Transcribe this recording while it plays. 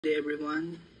Good day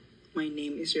everyone, my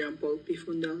name is Rampol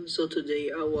Pifundal. So today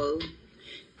I will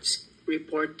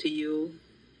report to you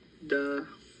the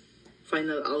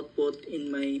final output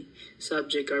in my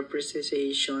subject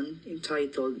appreciation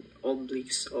entitled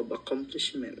Obelisks of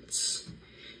Accomplishments.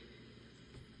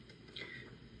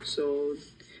 So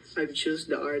I've chosen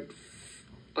the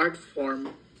art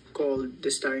form called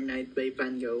The Starry Night by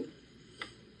Van Gogh.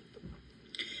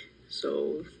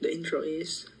 So the intro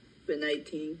is, when I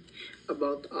think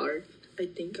about art, I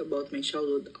think about my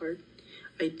childhood art.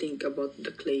 I think about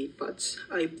the clay pots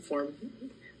I formed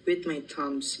with my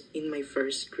thumbs in my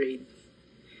first grade.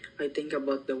 I think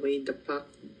about the way the pack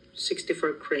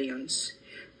 64 crayons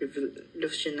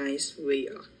revolutionized way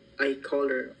I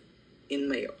color in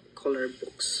my color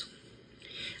books.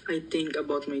 I think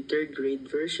about my third grade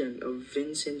version of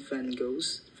Vincent van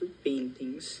Gogh's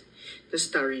paintings, The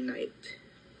Starry Night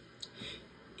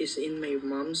is in my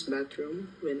mom's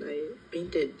bathroom when I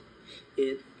painted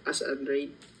it as a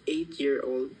grade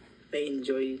 8-year-old. I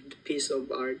enjoyed the piece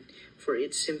of art for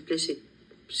its simplistic,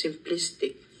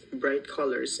 bright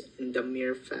colors and the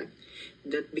mere fact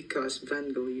that because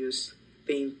Van Gogh used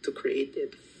paint to create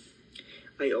it,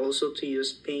 I also to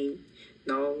use paint.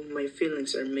 Now my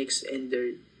feelings are mixed and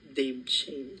they've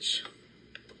changed.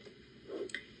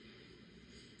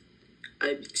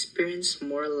 I've experienced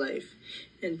more life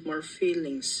and more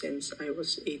feelings since I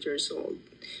was 8 years old,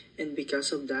 and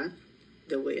because of that,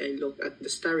 the way I look at the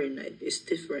Starry Night is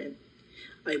different.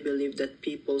 I believe that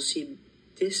people see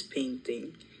this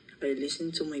painting. I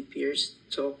listen to my peers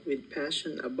talk with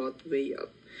passion about way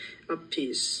up. A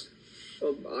piece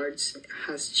of arts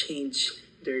has changed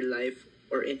their life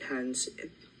or enhanced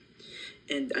it.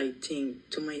 And I think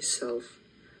to myself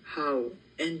how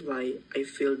and why I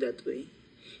feel that way.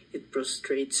 It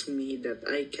frustrates me that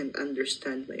I can't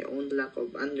understand my own lack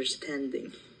of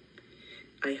understanding.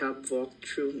 I have walked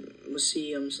through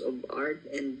museums of art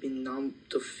and been numb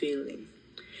to feeling,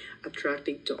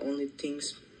 attracted to only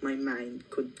things my mind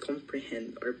could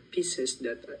comprehend or pieces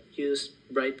that use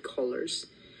bright colors.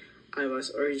 I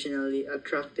was originally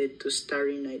attracted to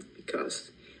Starry Night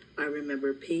because I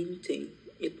remember painting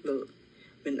it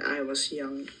when I was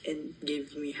young and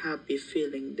gave me happy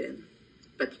feeling then.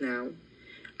 But now,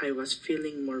 I was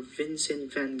feeling more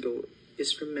Vincent van Gogh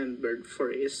is remembered for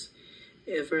his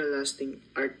everlasting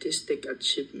artistic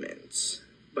achievements,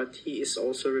 but he is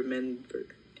also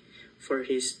remembered for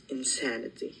his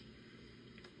insanity.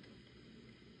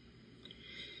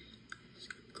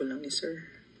 Ko lang ni sir.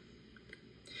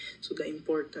 So the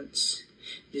importance.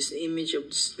 This image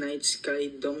of the night sky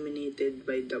dominated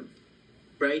by the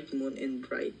bright moon and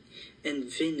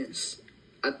Venus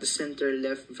at the center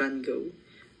left Van Gogh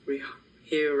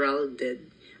heralded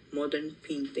modern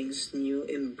painting's new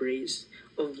embrace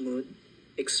of mood,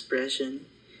 expression,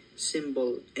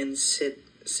 symbol, and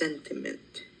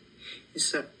sentiment.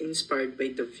 Inspired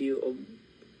by the view of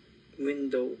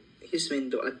his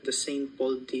window at the Saint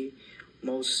Paul de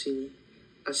Maussy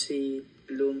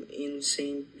Asylum in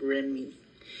Saint Remy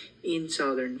in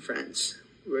southern France,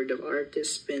 where the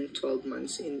artist spent 12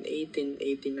 months in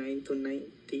 1889 to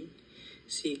 90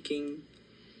 seeking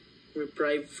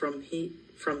reprieve from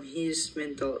his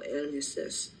mental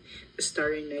illnesses. The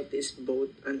Starry Night is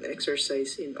both an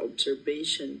exercise in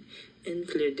observation and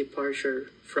clear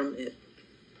departure from it.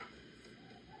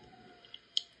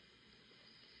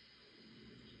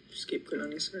 Skip ko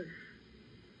lang sir.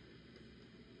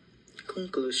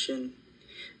 Conclusion.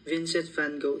 Vincent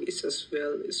van Gogh is as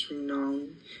well as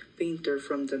renowned painter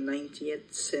from the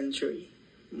 19th century,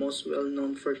 most well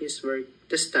known for his work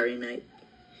The Starry Night,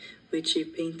 which he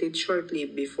painted shortly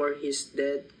before his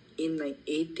death in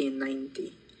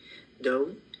 1890.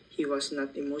 Though he was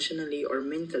not emotionally or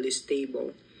mentally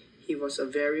stable, he was a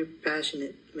very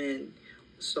passionate man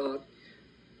who sought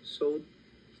so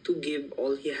to give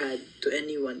all he had to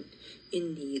anyone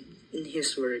in need in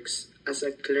his works as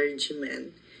a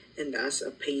clergyman and as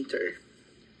a painter.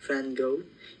 Van Gogh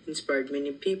inspired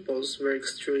many people's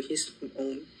works through his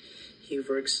own. He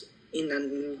works in an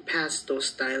impasto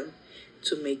style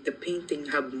to make the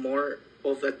painting have more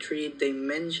of a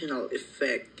three-dimensional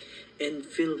effect and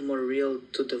feel more real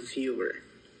to the viewer.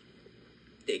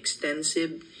 The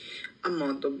extensive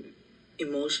amount of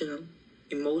emotion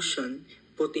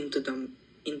put into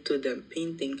the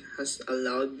painting has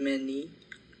allowed many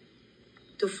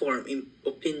to form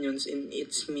opinions in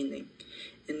its meaning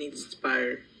and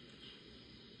inspire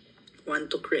one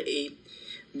to create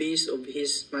based of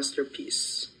his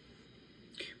masterpiece.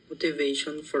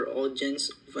 Motivation for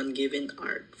audience of a given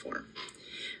art form.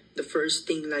 The first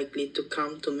thing likely to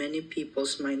come to many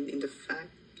people's mind in the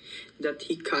fact that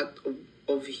he cut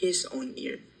of his own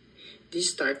ear, This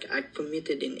stark act,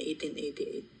 committed in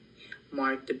 1888,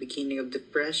 marked the beginning of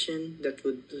depression that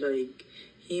would plague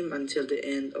him until the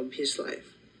end of his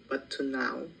life. But to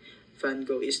now, Van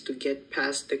Gogh is to get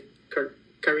past the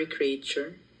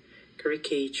caricature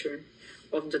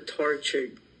of the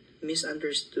tortured,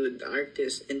 misunderstood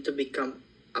artist and to become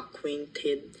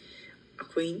acquainted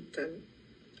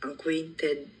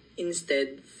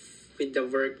instead with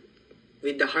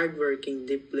the hardworking,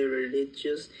 deeply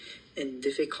religious, and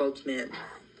difficult man.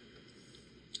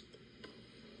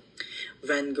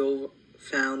 Van Gogh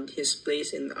found his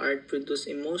place in art, produced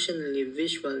emotionally,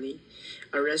 visually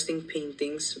arresting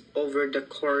paintings over the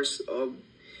course of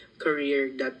career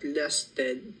that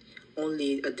lasted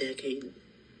only a decade.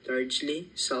 Largely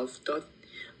self-taught,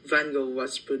 Van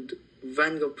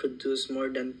Gogh produced more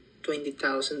than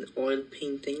 20,000 oil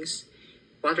paintings,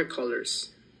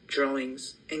 watercolors,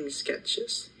 drawings, and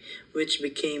sketches, which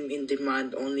became in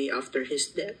demand only after his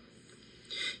death.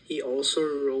 He also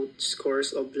wrote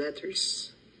scores of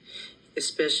letters,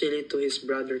 especially to his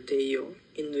brother Theo,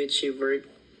 in which he worked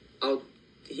out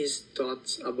his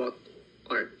thoughts about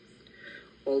art.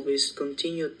 Always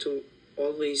continue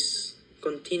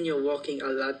walking a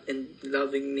lot and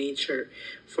loving nature,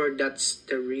 for that's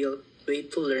the real way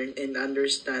to learn and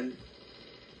understand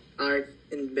art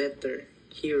and better,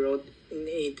 he wrote in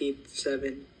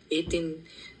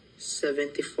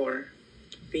 1874.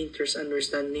 Painters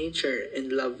understand nature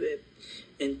and love it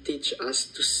and teach us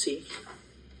to see.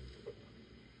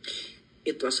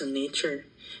 It was a nature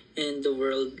and the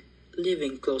world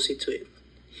living closely to it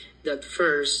that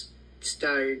first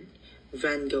started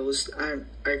Van Gogh's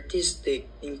artistic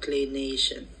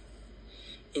inclination.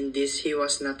 In this, he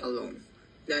was not alone.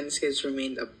 Landscapes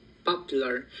remained a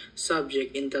popular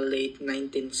subject in the late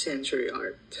 19th century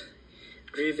art,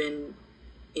 driven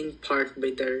in part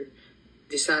by their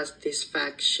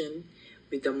dissatisfaction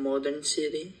with the modern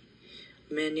city.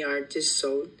 Many artists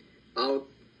sought out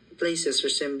places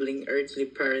resembling earthly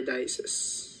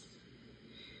paradises,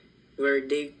 where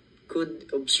they could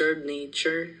observe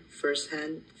nature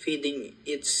firsthand, feeding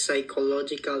its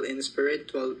psychological and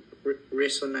spiritual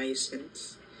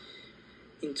resonance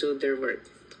into their work.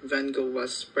 Van Gogh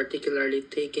was particularly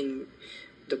taken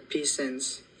the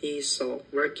peasants he saw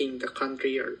working the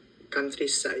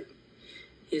countryside.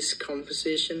 His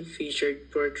composition featured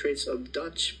portraits of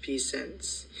Dutch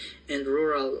peasants and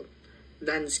rural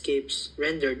landscapes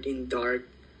rendered in dark,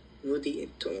 moody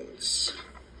tones.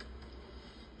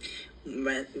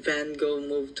 Van Gogh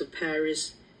moved to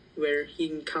Paris, where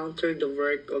he encountered the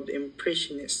work of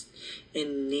Impressionists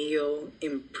and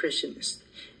Neo-Impressionists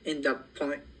and the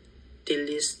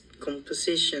pointillist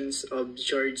compositions of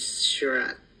Georges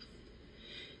Seurat.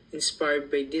 Inspired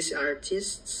by these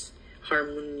artists'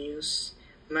 harmonious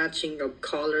matching of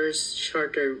colors,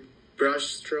 shorter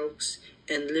brushstrokes,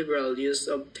 and liberal use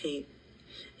of paint,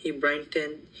 he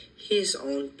brightened his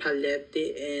own palette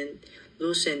and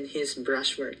loosened his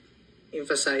brushwork,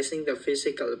 emphasizing the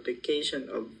physical application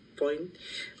of point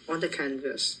on the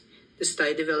canvas. The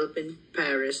style developed in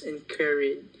Paris and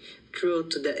carried through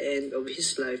to the end of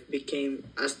his life became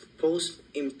as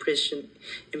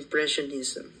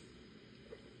post-impressionism,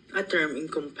 a term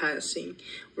encompassing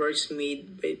works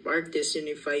made by artists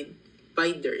unified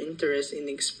by their interest in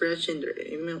expressing their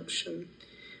emotional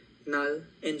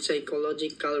and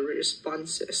psychological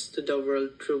responses to the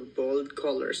world through bold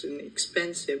colors and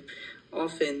expensive,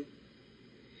 often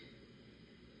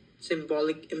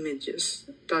symbolic images,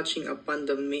 touching upon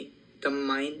the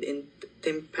mind and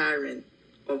temperament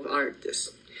of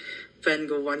artists. Van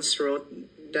Gogh once wrote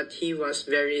that he was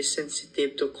very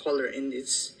sensitive to color and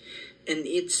its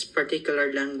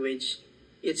particular language,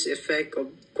 its effect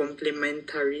of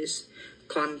complementaries,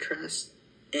 contrast,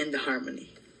 and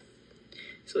harmony.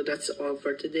 So that's all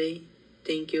for today.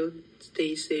 Thank you.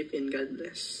 Stay safe and God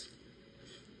bless.